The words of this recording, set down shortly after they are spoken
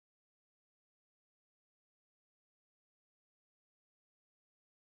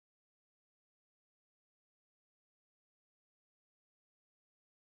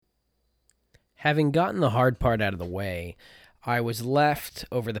Having gotten the hard part out of the way, I was left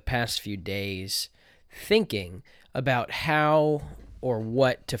over the past few days thinking about how or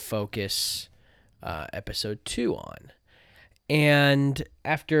what to focus episode 2 on. And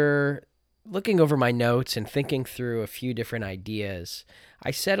after looking over my notes and thinking through a few different ideas, I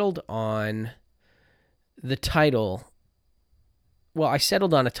settled on the title. Well, I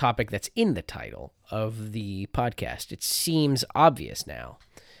settled on a topic that's in the title of the podcast. It seems obvious now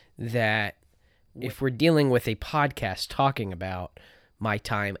that if we're dealing with a podcast talking about my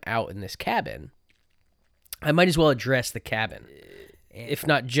time out in this cabin, I might as well address the cabin, if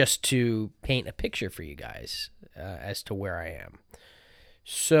not just to paint a picture for you guys as to where I am.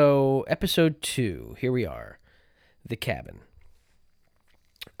 So, episode 2, here we are, the cabin.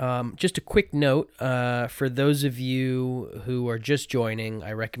 Just a quick note, for those of you who are just joining,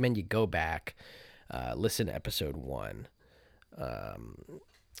 I recommend you go back, listen to episode 1.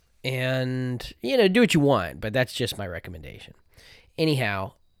 And, do what you want, but that's just my recommendation.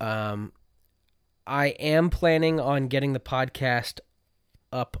 Anyhow, I am planning on getting the podcast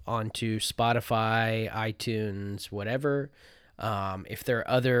up onto Spotify, iTunes, whatever. If there are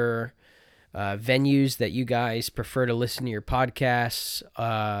other venues that you guys prefer to listen to your podcasts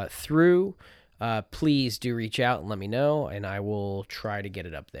through, please do reach out and let me know, and I will try to get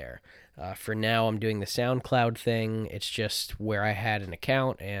it up there. For now, I'm doing the SoundCloud thing. It's just where I had an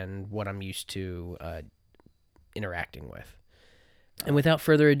account and what I'm used to interacting with. And without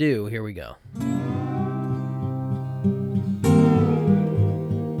further ado, here we go.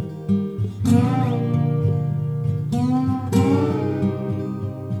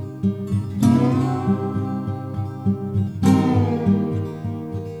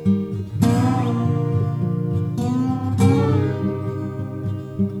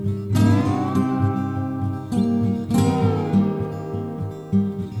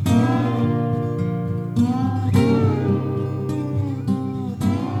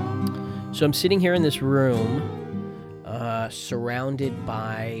 So I'm sitting here in this room, surrounded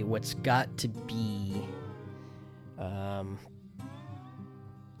by what's got to be a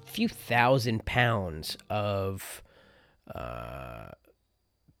few thousand pounds of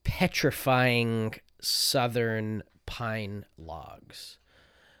petrifying southern pine logs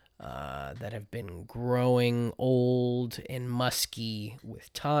that have been growing old and musky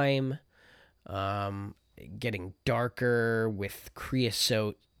with time, getting darker with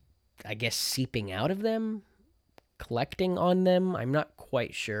creosote, I guess, seeping out of them, collecting on them. I'm not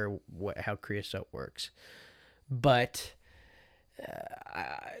quite sure how creosote works. But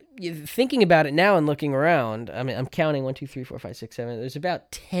thinking about it now and looking around, I mean, I'm counting 1, 2, 3, 4, 5, 6, 7. There's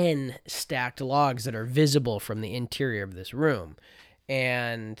about 10 stacked logs that are visible from the interior of this room.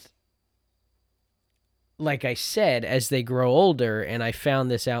 And like I said, as they grow older, and I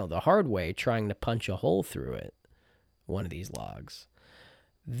found this out the hard way, trying to punch a hole through it, one of these logs,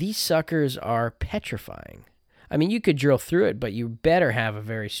 these suckers are petrifying. I mean, you could drill through it, but you better have a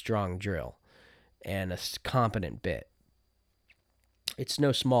very strong drill and a competent bit. It's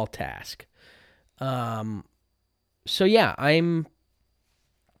no small task. So yeah, I'm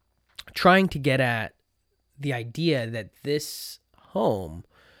trying to get at the idea that this home,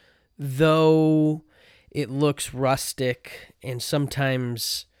 though it looks rustic and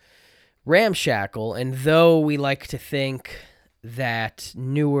sometimes ramshackle, and though we like to think that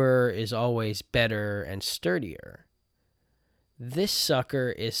newer is always better and sturdier, this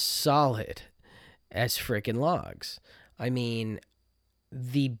sucker is solid as frickin' logs. I mean,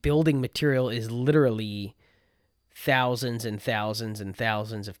 the building material is literally thousands and thousands and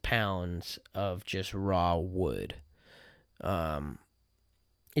thousands of pounds of just raw wood.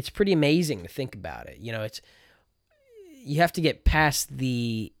 It's pretty amazing to think about it. You have to get past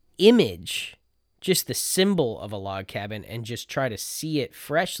the image, just the symbol of a log cabin, and just try to see it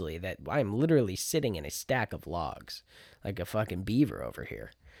freshly, that I'm literally sitting in a stack of logs like a fucking beaver over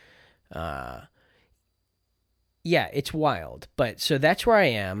here. Yeah, it's wild. But so that's where I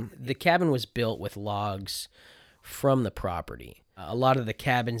am. The cabin was built with logs from the property. A lot of the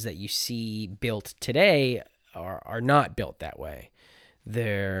cabins that you see built today are not built that way.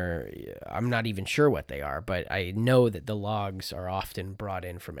 I'm not even sure what they are, but I know that the logs are often brought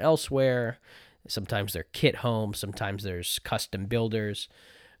in from elsewhere. Sometimes they're kit homes, sometimes there's custom builders.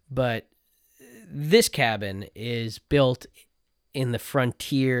 But this cabin is built in the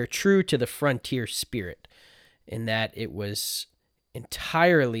frontier, true to the frontier spirit, in that it was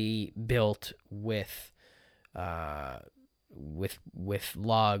entirely built with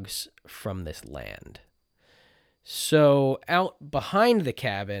logs from this land. So out behind the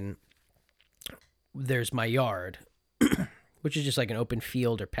cabin, there's my yard, which is just like an open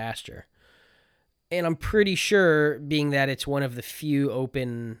field or pasture. And I'm pretty sure, being that it's one of the few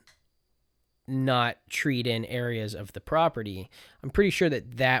open, not treed in areas of the property, I'm pretty sure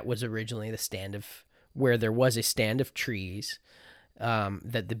that was originally the stand of where there was a stand of trees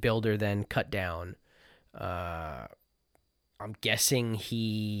that the builder then cut down. I'm guessing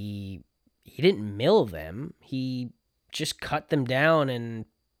he didn't mill them. He just cut them down and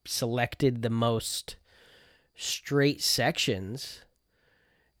selected the most straight sections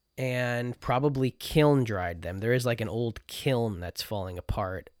and probably kiln dried them. There is like an old kiln that's falling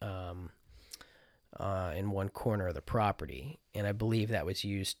apart in one corner of the property, and I believe that was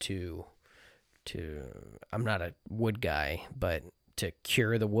used to I'm not a wood guy, but to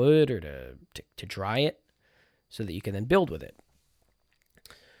cure the wood or to dry it so that you can then build with it.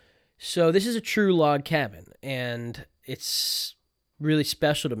 So this is a true log cabin, and it's really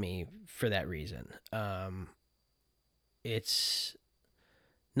special to me for that reason. It's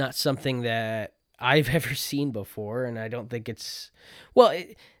not something that I've ever seen before, and I don't think it's... Well,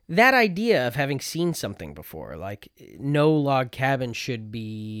 that idea of having seen something before, like no log cabin should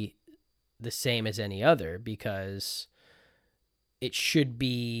be the same as any other, because it should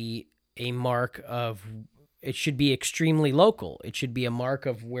be a mark of... It should be extremely local. It should be a mark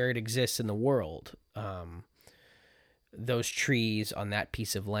of where it exists in the world. Those trees on that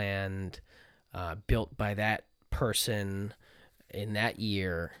piece of land, built by that person in that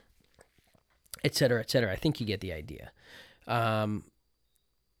year, et cetera, et cetera. I think you get the idea.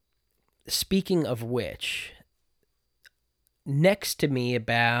 Speaking of which, next to me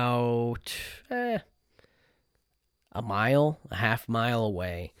about a half mile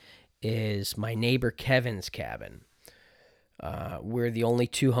away, is my neighbor Kevin's cabin. We're the only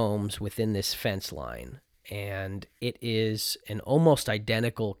two homes within this fence line, and it is an almost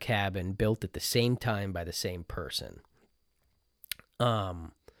identical cabin built at the same time by the same person.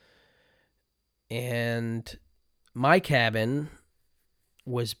 And my cabin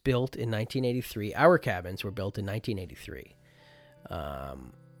was built in 1983. Our cabins were built in 1983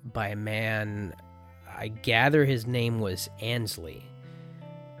 by a man, I gather his name was Ansley.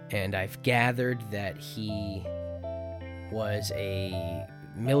 And I've gathered that he was a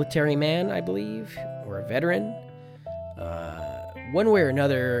military man, I believe, or a veteran. One way or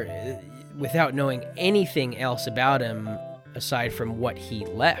another, without knowing anything else about him aside from what he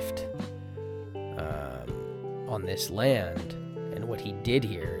left on this land and what he did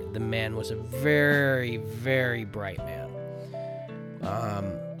here, the man was a very, very bright man.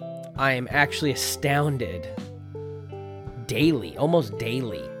 I am actually astounded daily, almost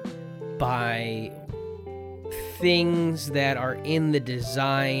daily, by things that are in the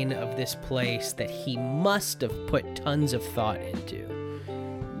design of this place that he must have put tons of thought into.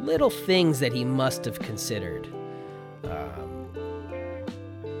 Little things that he must have considered.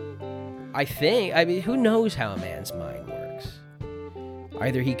 I mean, who knows how a man's mind works?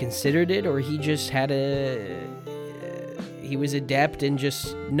 Either he considered it, or he just he was adept in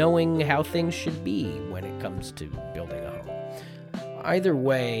just knowing how things should be when it comes to building a home. Either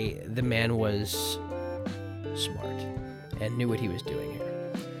way, the man was smart and knew what he was doing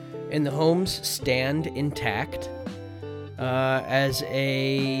here. And the homes stand intact as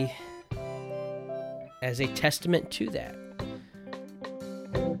a testament to that.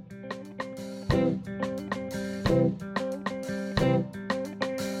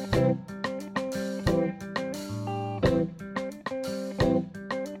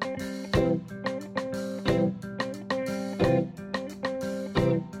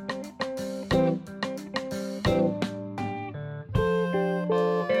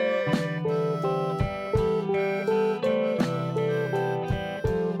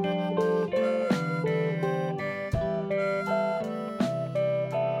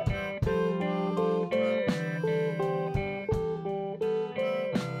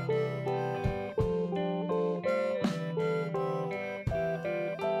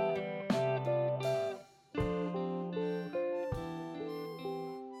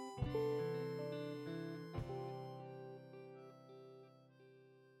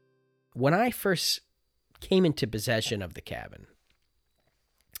 When I first came into possession of the cabin,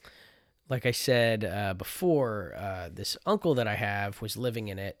 like I said before, this uncle that I have was living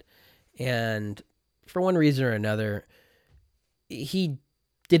in it, and for one reason or another, he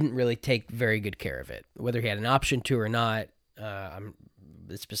didn't really take very good care of it. Whether he had an option to or not,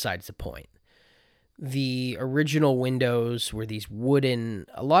 it's besides the point. The original windows were these wooden...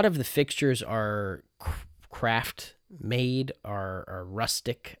 A lot of the fixtures are craft made, are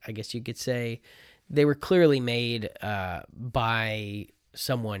rustic, I guess you could say. They were clearly made by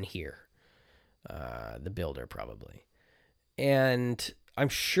someone here, the builder probably. And I'm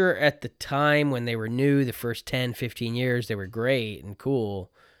sure at the time when they were new, the first 10, 15 years, they were great and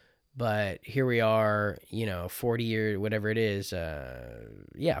cool. But here we are, 40 years, whatever it is,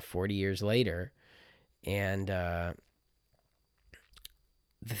 40 years later. And the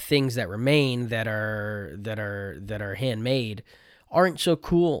things that remain that are handmade aren't so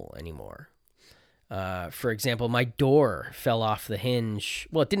cool anymore. For example, my door fell off the hinge.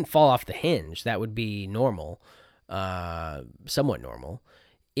 Well, it didn't fall off the hinge. That would be normal, somewhat normal.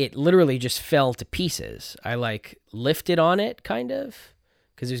 It literally just fell to pieces. I lifted on it kind of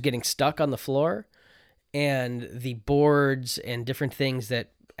because it was getting stuck on the floor, and the boards and different things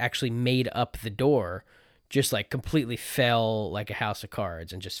that actually made up the door just completely fell like a house of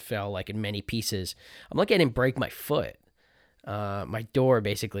cards and just fell in many pieces. I'm lucky I didn't break my foot. My door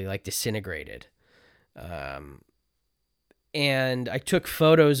basically disintegrated. And I took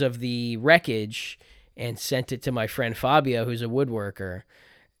photos of the wreckage and sent it to my friend Fabio, who's a woodworker,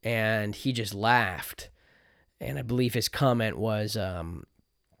 and he just laughed. And I believe his comment was,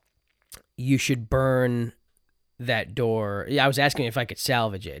 you should burn that door. I was asking if I could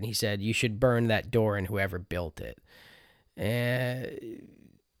salvage it, and he said, you should burn that door and whoever built it. And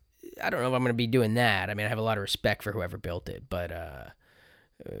I don't know if I'm going to be doing that. I mean, I have a lot of respect for whoever built it, but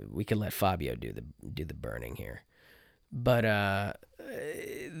we can let Fabio do the burning here. But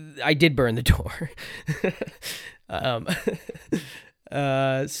I did burn the door.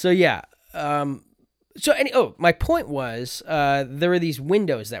 My point was there were these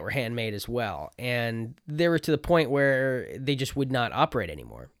windows that were handmade as well, and they were to the point where they just would not operate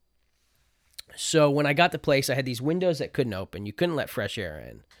anymore. So when I got the place, I had these windows that couldn't open. You couldn't let fresh air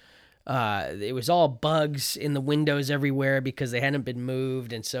in. It was all bugs in the windows everywhere because they hadn't been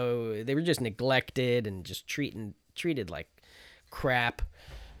moved, and so they were just neglected and just treated like crap.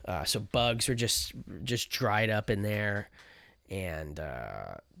 So bugs were just dried up in there, and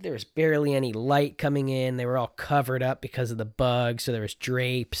there was barely any light coming in. They were all covered up because of the bugs, so there was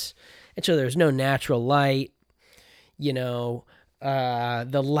drapes, and so there was no natural light.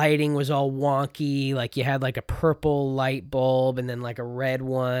 The lighting was all wonky. You had a purple light bulb and then a red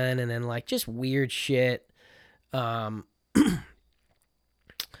one, and then just weird shit.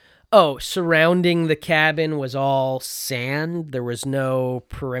 Surrounding the cabin was all sand. There was no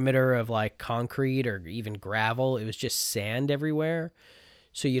perimeter of concrete or even gravel. It was just sand everywhere.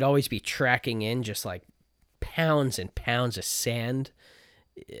 So you'd always be tracking in just pounds and pounds of sand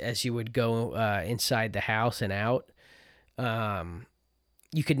as you would go inside the house and out.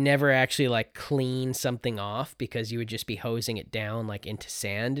 You could never actually clean something off because you would just be hosing it down into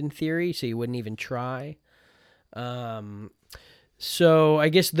sand in theory, so you wouldn't even try. So I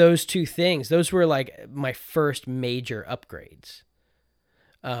guess those two things, those were my first major upgrades.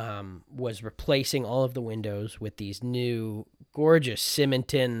 Was replacing all of the windows with these new gorgeous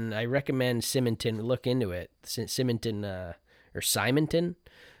Simonton. I recommend Simonton. Look into it. Simonton or Simonton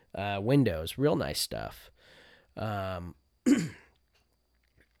windows. Real nice stuff.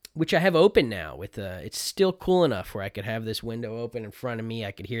 Which I have open now with it's still cool enough where I could have this window open in front of me.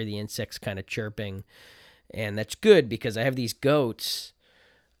 I could hear the insects kind of chirping, and that's good because I have these goats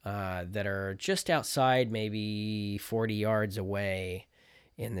that are just outside, maybe 40 yards away,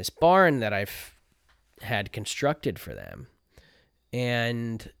 in this barn that I've had constructed for them.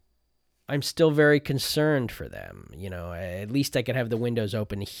 And I'm still very concerned for them. At least I could have the windows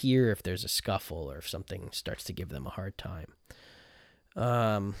open to hear if there's a scuffle or if something starts to give them a hard time.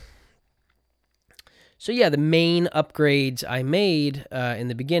 The main upgrades I made in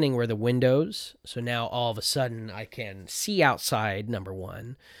the beginning were the windows. So now all of a sudden I can see outside, number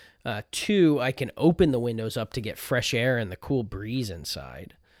one. Two, I can open the windows up to get fresh air and the cool breeze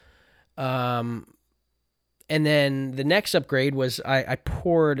inside. And then the next upgrade was I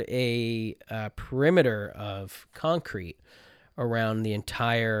poured a perimeter of concrete around the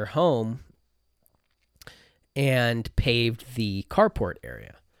entire home and paved the carport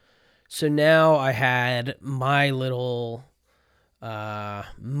area. So now I had my little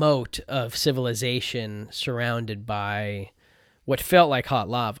moat of civilization surrounded by what felt like hot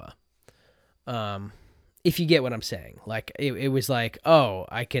lava. If you get what I'm saying. It was I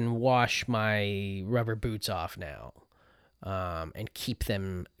can wash my rubber boots off now and keep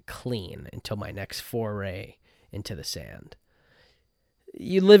them clean until my next foray into the sand.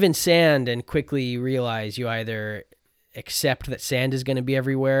 You live in sand and quickly realize you either accept that sand is going to be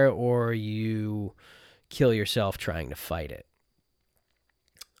everywhere or you kill yourself trying to fight it.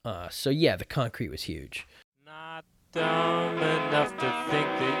 The concrete was huge. Not dumb enough to think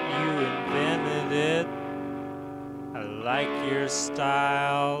that you invented it. I like your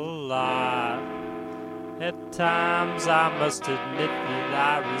style a lot. At times I must admit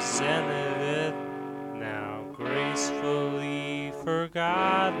that I resented it, now gracefully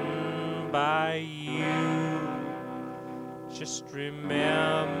forgotten by you. Just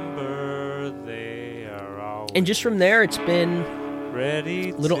remember they are always And just from there, it's been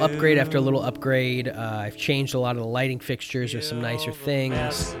ready little to upgrade after little upgrade. I've changed a lot of the lighting fixtures with some nicer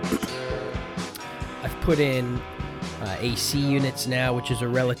things. I've put in AC units now, which is a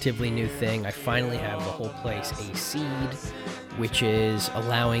relatively new thing. I finally have the whole place AC'd, which is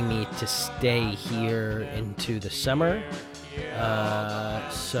allowing me to stay here into the summer.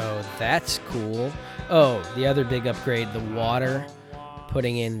 So that's cool. Oh, the other big upgrade, the water.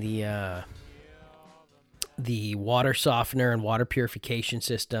 Putting in the water softener and water purification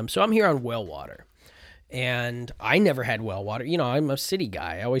system. So I'm here on well water. And I never had well water. You know, I'm a city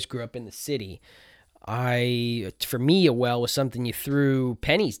guy. I always grew up in the city. For me, a well was something you threw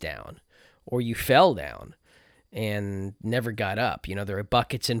pennies down or you fell down and never got up. You know, there were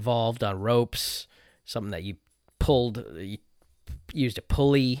buckets involved on ropes, something that you pulled, you used a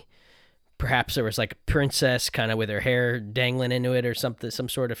pulley. Perhaps there was like a princess kind of with her hair dangling into it or something, some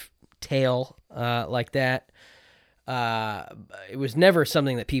sort of tail like that. It was never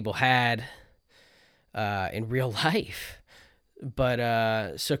something that people had in real life.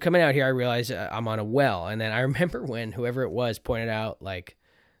 But so coming out here, I realized I'm on a well. And then I remember when whoever it was pointed out like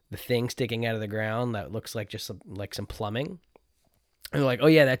the thing sticking out of the ground that looks like just like some plumbing. And they're like, oh,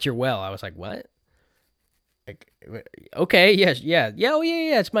 yeah, that's your well. I was like, what? Like, okay, yes, yeah. Oh,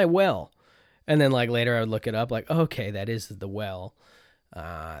 yeah, it's my well. And then like later I would look it up like, okay, that is the well.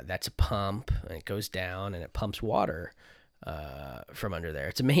 That's a pump and it goes down and it pumps water from under there.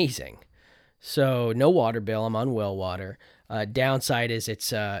 It's amazing. So no water bill. I'm on well water. Downside is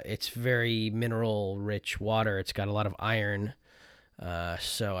it's very mineral rich water. It's got a lot of iron.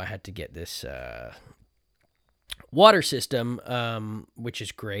 So I had to get this water system, which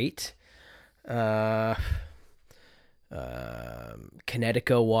is great.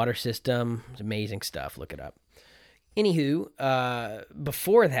 Connecticut water system. It's amazing stuff. Look it up. Anywho,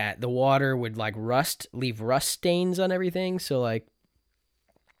 before that, the water would like leave rust stains on everything. So like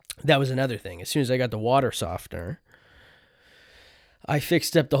that was another thing. As soon as I got the water softener, I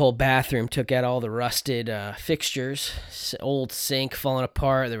fixed up the whole bathroom, took out all the rusted fixtures, old sink falling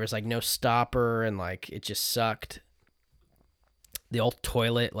apart. There was like no stopper and like it just sucked. The old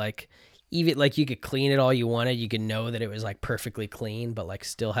toilet, like even like you could clean it all you wanted. You could know that it was like perfectly clean, but like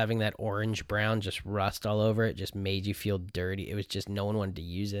still having that orange brown just rust all over it just made you feel dirty. It was just no one wanted to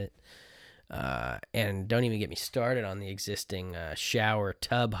use it. And don't even get me started on the existing shower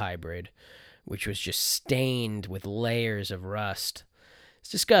tub hybrid, which was just stained with layers of rust. It's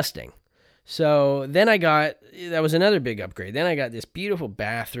disgusting. So then that was another big upgrade. Then I got this beautiful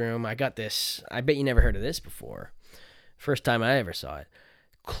bathroom. I got this, I bet you never heard of this before. First time I ever saw it.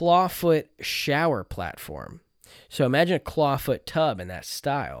 Clawfoot shower platform. So imagine a clawfoot tub in that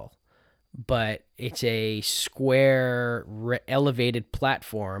style, but it's a square elevated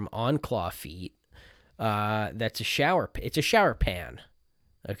platform on claw feet. That's a shower. It's a shower pan.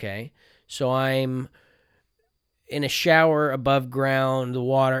 Okay. So I'm in a shower above ground, the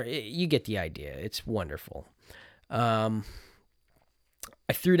water, you get the idea. It's wonderful. I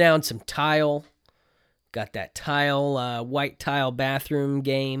threw down some tile, got that tile, white tile bathroom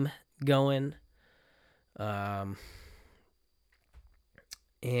game going. And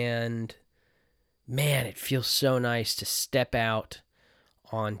man, it feels so nice to step out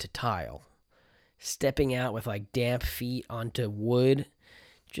onto tile. Stepping out with like damp feet onto wood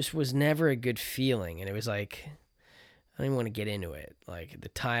just was never a good feeling. And it was like, I don't even want to get into it. Like the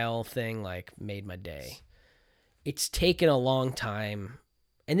tile thing like made my day. It's taken a long time.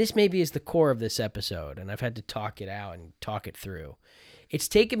 And this maybe is the core of this episode. And I've had to talk it out and talk it through. It's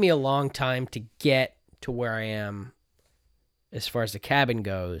taken me a long time to get to where I am as far as the cabin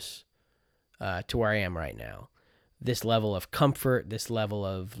goes, to where I am right now. This level of comfort, this level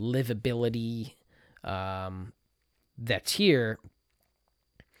of livability that's here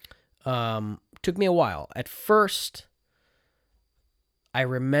took me a while. At first, I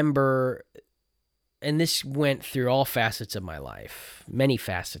remember, and this went through all facets of my life, many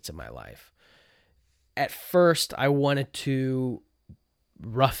facets of my life. At first, I wanted to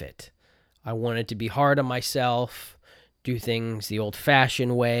rough it. I wanted to be hard on myself, do things the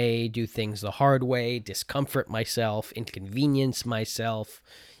old-fashioned way, do things the hard way, discomfort myself, inconvenience myself.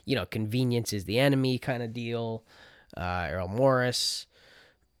 You know, convenience is the enemy kind of deal. Errol Morris.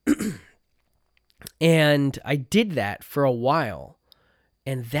 And I did that for a while.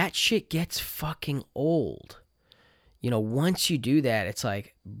 And that shit gets fucking old. once you do that, it's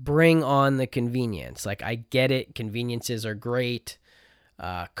like, bring on the convenience. Like, I get it. Conveniences are great.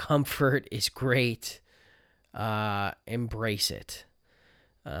 Comfort is great. Embrace it.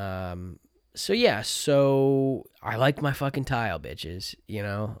 So I like my fucking tile, bitches.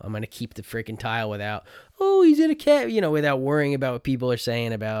 I'm going to keep the freaking tile without, oh, he's in a cabin, without worrying about what people are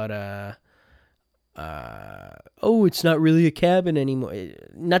saying about, oh, it's not really a cabin anymore.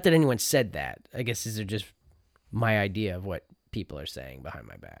 Not that anyone said that. I guess these are just my idea of what people are saying behind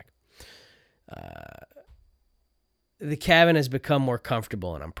my back. The cabin has become more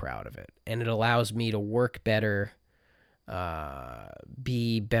comfortable, and I'm proud of it. And it allows me to work better,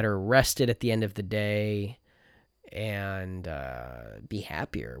 be better rested at the end of the day, and be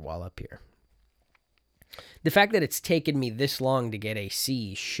happier while up here. The fact that it's taken me this long to get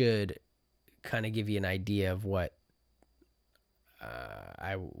AC should kind of give you an idea of what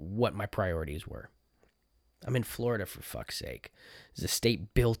my priorities were. I'm in Florida, for fuck's sake. It's a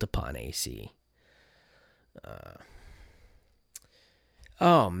state built upon AC.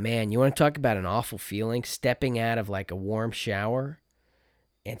 Oh, man, you want to talk about an awful feeling? Stepping out of, like, a warm shower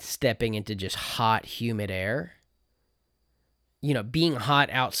and stepping into just hot, humid air. Being hot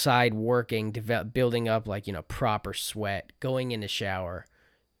outside, working, building up, like, proper sweat, going in the shower,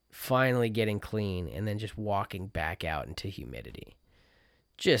 finally getting clean, and then just walking back out into humidity.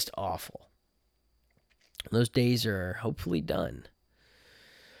 Just awful. Those days are hopefully done.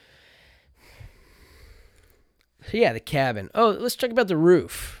 So yeah, the cabin. Oh, let's talk about the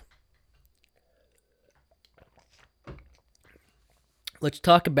roof. Let's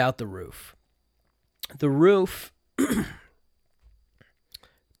talk about the roof. The roof,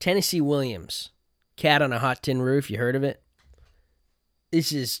 Tennessee Williams, Cat on a Hot Tin Roof. You heard of it?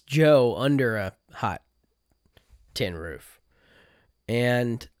 This is Joe under a hot tin roof.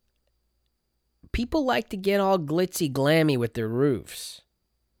 And people like to get all glitzy glammy with their roofs.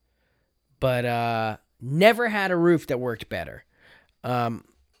 But never had a roof that worked better. I'd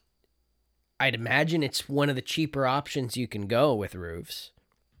imagine it's one of the cheaper options you can go with roofs.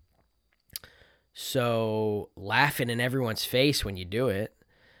 So laughing in everyone's face when you do it.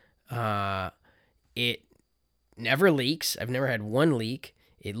 It never leaks. I've never had one leak.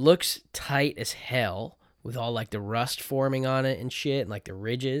 It looks tight as hell with all like the rust forming on it and shit, and like the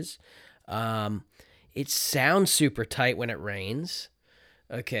ridges. It sounds super tight when it rains.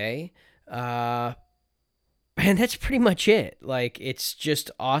 Okay. And that's pretty much it. Like, it's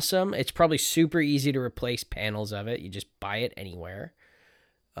just awesome. It's probably super easy to replace panels of it. You just buy it anywhere.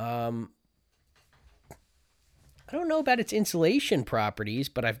 I don't know about its insulation properties,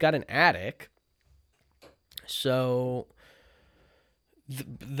 but I've got an attic. So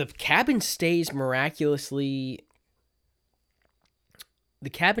the cabin stays miraculously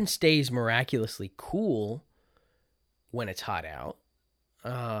cool when it's hot out.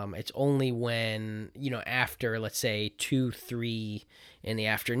 It's only when, after, let's say 2, 3 in the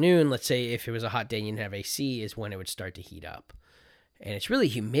afternoon, let's say if it was a hot day and you didn't have AC, is when it would start to heat up. And it's really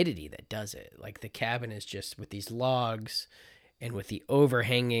humidity that does it. Like, the cabin is just with these logs and with the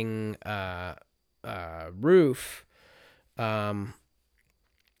overhanging roof, and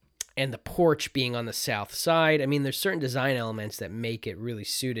the porch being on the south side. I mean, there's certain design elements that make it really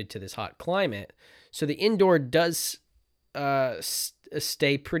suited to this hot climate. So the indoor does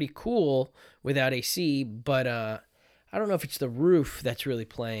stay pretty cool without AC, but I don't know if it's the roof that's really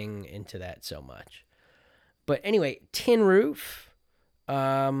playing into that so much. But anyway, tin roof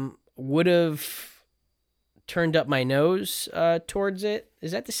would have turned up my nose towards it.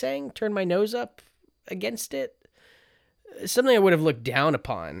 Is that the saying? Turn my nose up against it? Something I would have looked down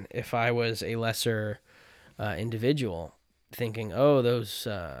upon if I was a lesser individual, thinking, oh, those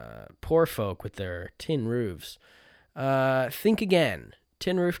poor folk with their tin roofs. Think again.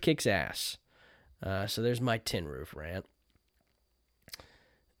 Tin roof kicks ass. So there's my tin roof rant.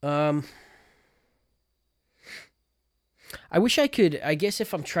 I wish I could, I guess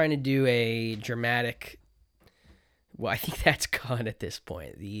if I'm trying to do a dramatic, well, I think that's gone at this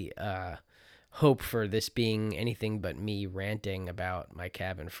point. The hope for this being anything but me ranting about my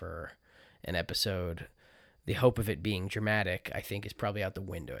cabin for an episode, the hope of it being dramatic, I think is probably out the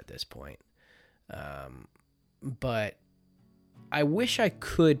window at this point. But I wish I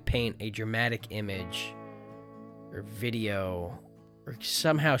could paint a dramatic image or video or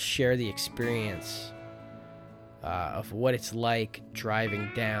somehow share the experience of what it's like driving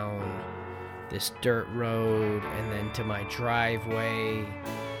down this dirt road and then to my driveway,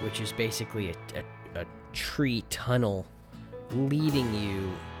 which is basically a tree tunnel leading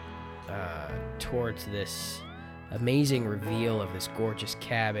you towards this amazing reveal of this gorgeous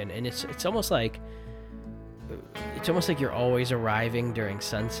cabin. And it's almost like it's almost like you're always arriving during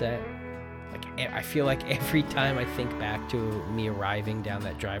sunset. Like, I feel like every time I think back to me arriving down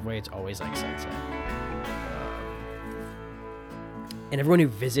that driveway, it's always like sunset. And everyone who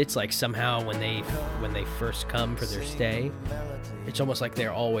visits, like, somehow when they first come for their stay, it's almost like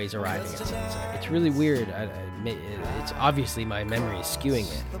they're always arriving at sunset. It's really weird. It's obviously my memory is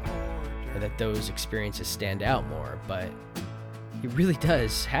skewing it, or that those experiences stand out more, but it really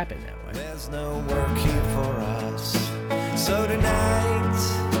does happen that way. There's no work here for us, so tonight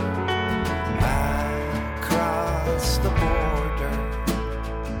I cross the border.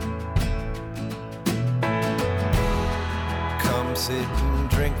 Come sit and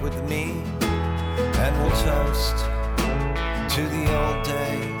drink with me, and we'll toast to the old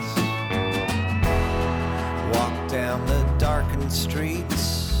days. Walk down the darkened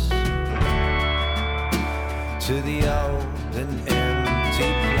streets to the old and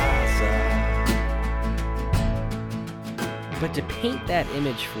empty plaza. But to paint that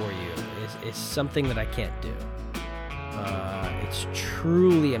image for you is something that I can't do. It's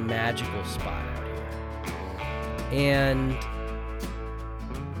truly a magical spot out here. And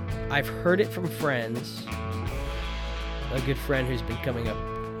I've heard it from friends, a good friend who's been coming up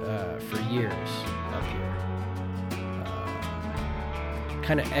for years up here.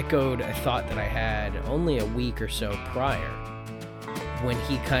 Kind of echoed a thought that I had only a week or so prior, when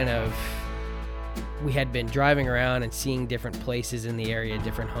we had been driving around and seeing different places in the area,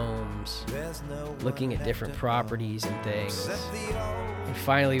 different homes, looking at different properties and things. And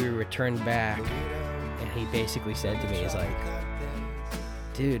finally we returned back, and he basically said to me, he's like,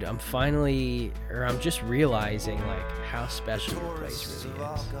 dude, I'm just realizing, like, how special your place really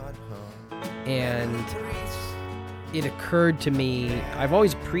is. And it occurred to me, I've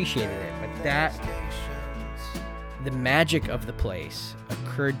always appreciated it, but the magic of the place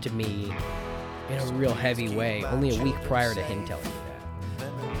occurred to me in a real heavy way only a week prior to him telling me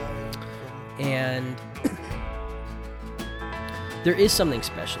that. And there is something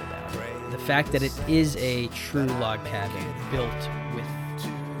special about it. The fact that it is a true log cabin built with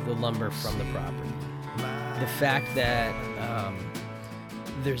the lumber from the property. The fact that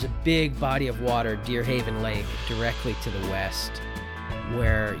there's a big body of water, Deer Haven Lake, directly to the west,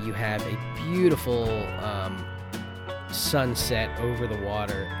 where you have a beautiful sunset over the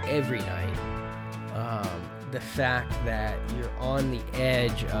water every night. The fact that you're on the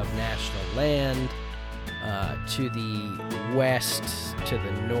edge of national land, to the west, to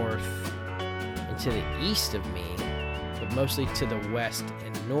the north, and to the east of me, but mostly to the west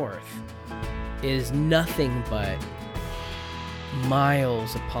and north, is nothing but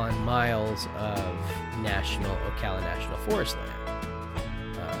miles upon miles of Ocala National Forest land.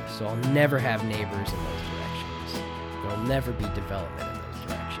 So I'll never have neighbors in those directions. There'll never be development in those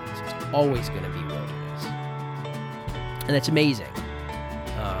directions. It's always going to be wilderness. And that's amazing.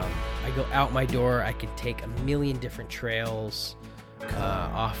 I go out my door, I could take a million different trails,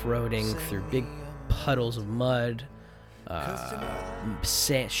 off-roading through big puddles of mud,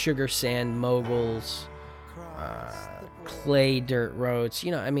 sugar sand moguls, clay dirt roads.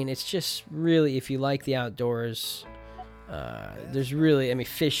 It's just really, if you like the outdoors, there's really,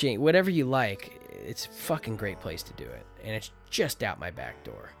 fishing, whatever you like, it's a fucking great place to do it. And it's just out my back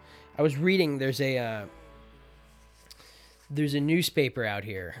door. I was reading, there's a newspaper out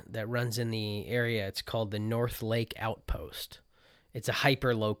here that runs in the area. It's called the North Lake Outpost. It's a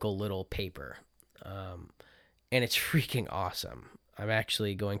hyper-local little paper. And it's freaking awesome. I'm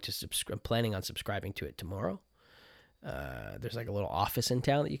actually going to I'm planning on subscribing to it tomorrow. There's like a little office in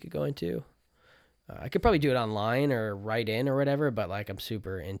town that you could go into. I could probably do it online or write in or whatever, but like I'm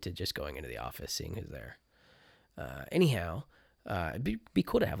super into just going into the office, seeing who's there. Anyhow, it'd be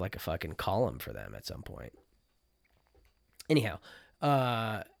cool to have like a fucking column for them at some point. Anyhow,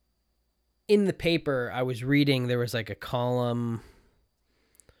 in the paper I was reading, there was like a column.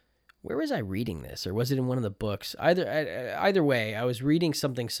 Where was I reading this? Or was it in one of the books? Either way, I was reading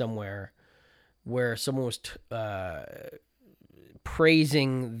something somewhere where someone was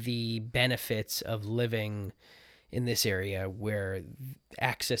praising the benefits of living in this area where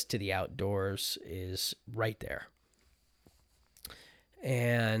access to the outdoors is right there.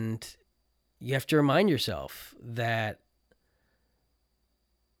 And you have to remind yourself that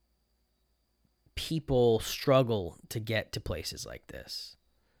people struggle to get to places like this.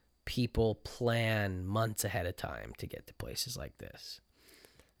 People plan months ahead of time to get to places like this,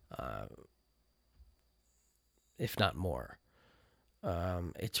 if not more.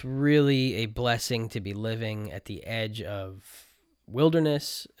 It's really a blessing to be living at the edge of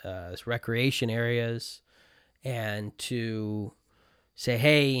wilderness, recreation areas, and to say,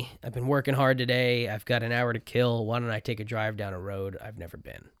 hey, I've been working hard today. I've got an hour to kill. Why don't I take a drive down a road I've never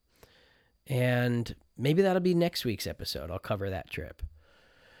been? And maybe that'll be next week's episode. I'll cover that trip.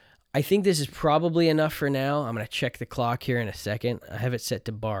 I think this is probably enough for now. I'm going to check the clock here in a second. I have it set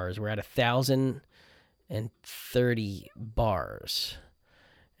to bars. We're at 1,030 bars.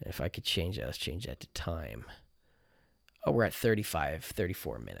 And if I could change that, let's change that to time. Oh, we're at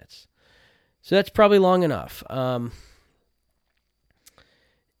 34 minutes. So that's probably long enough.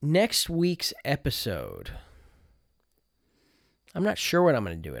 Next week's episode, I'm not sure what I'm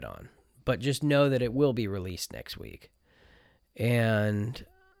going to do it on, but just know that it will be released next week. And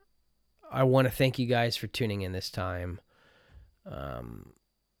I want to thank you guys for tuning in this time.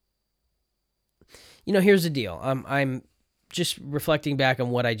 Here's the deal. I'm just reflecting back on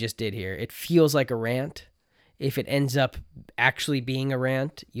what I just did here. It feels like a rant. If it ends up actually being a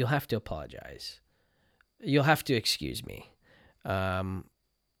rant, you'll have to apologize. You'll have to excuse me.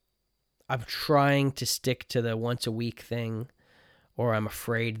 I'm trying to stick to the once a week thing, or I'm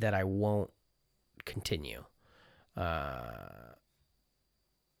afraid that I won't continue. And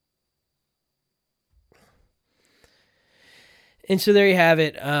so there you have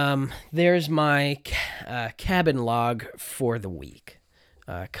it. There's my cabin log for the week.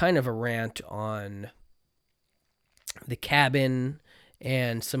 Kind of a rant on the cabin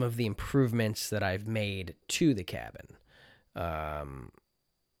and some of the improvements that I've made to the cabin.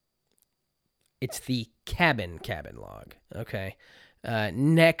 It's the cabin log. Okay.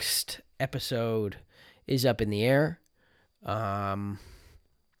 Next episode is up in the air. I'll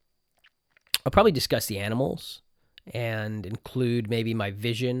probably discuss the animals and include maybe my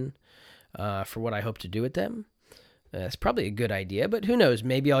vision for what I hope to do with them. That's probably a good idea, but who knows?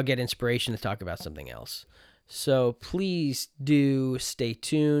 Maybe I'll get inspiration to talk about something else. So please do stay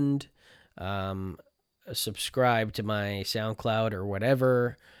tuned. Subscribe to my SoundCloud or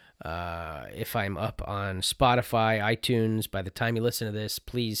whatever. If I'm up on Spotify, iTunes, by the time you listen to this,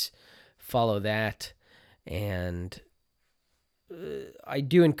 please follow that. And I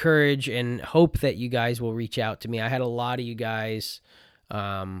do encourage and hope that you guys will reach out to me. I had a lot of you guys,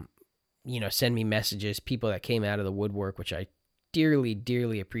 send me messages, people that came out of the woodwork, which I dearly,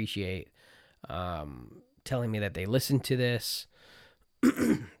 dearly appreciate, telling me that they listened to this.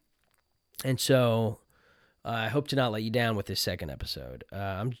 And so I hope to not let you down with this second episode.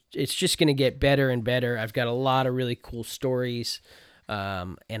 It's just going to get better and better. I've got a lot of really cool stories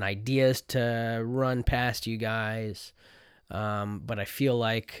and ideas to run past you guys. But I feel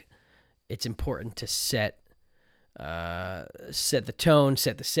like it's important to set the tone,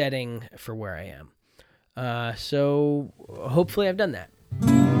 set the setting for where I am. So hopefully I've done that.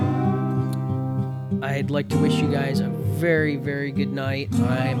 I'd like to wish you guys a very, very good night.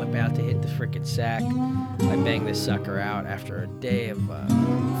 I'm about to hit the frickin' sack. I banged this sucker out after a day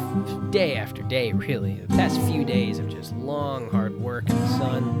after day, really. The past few days of just long, hard work in the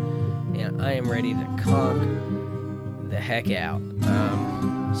sun, and I am ready to conk the heck out.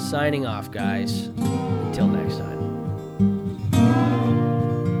 Signing off, guys. Until next time.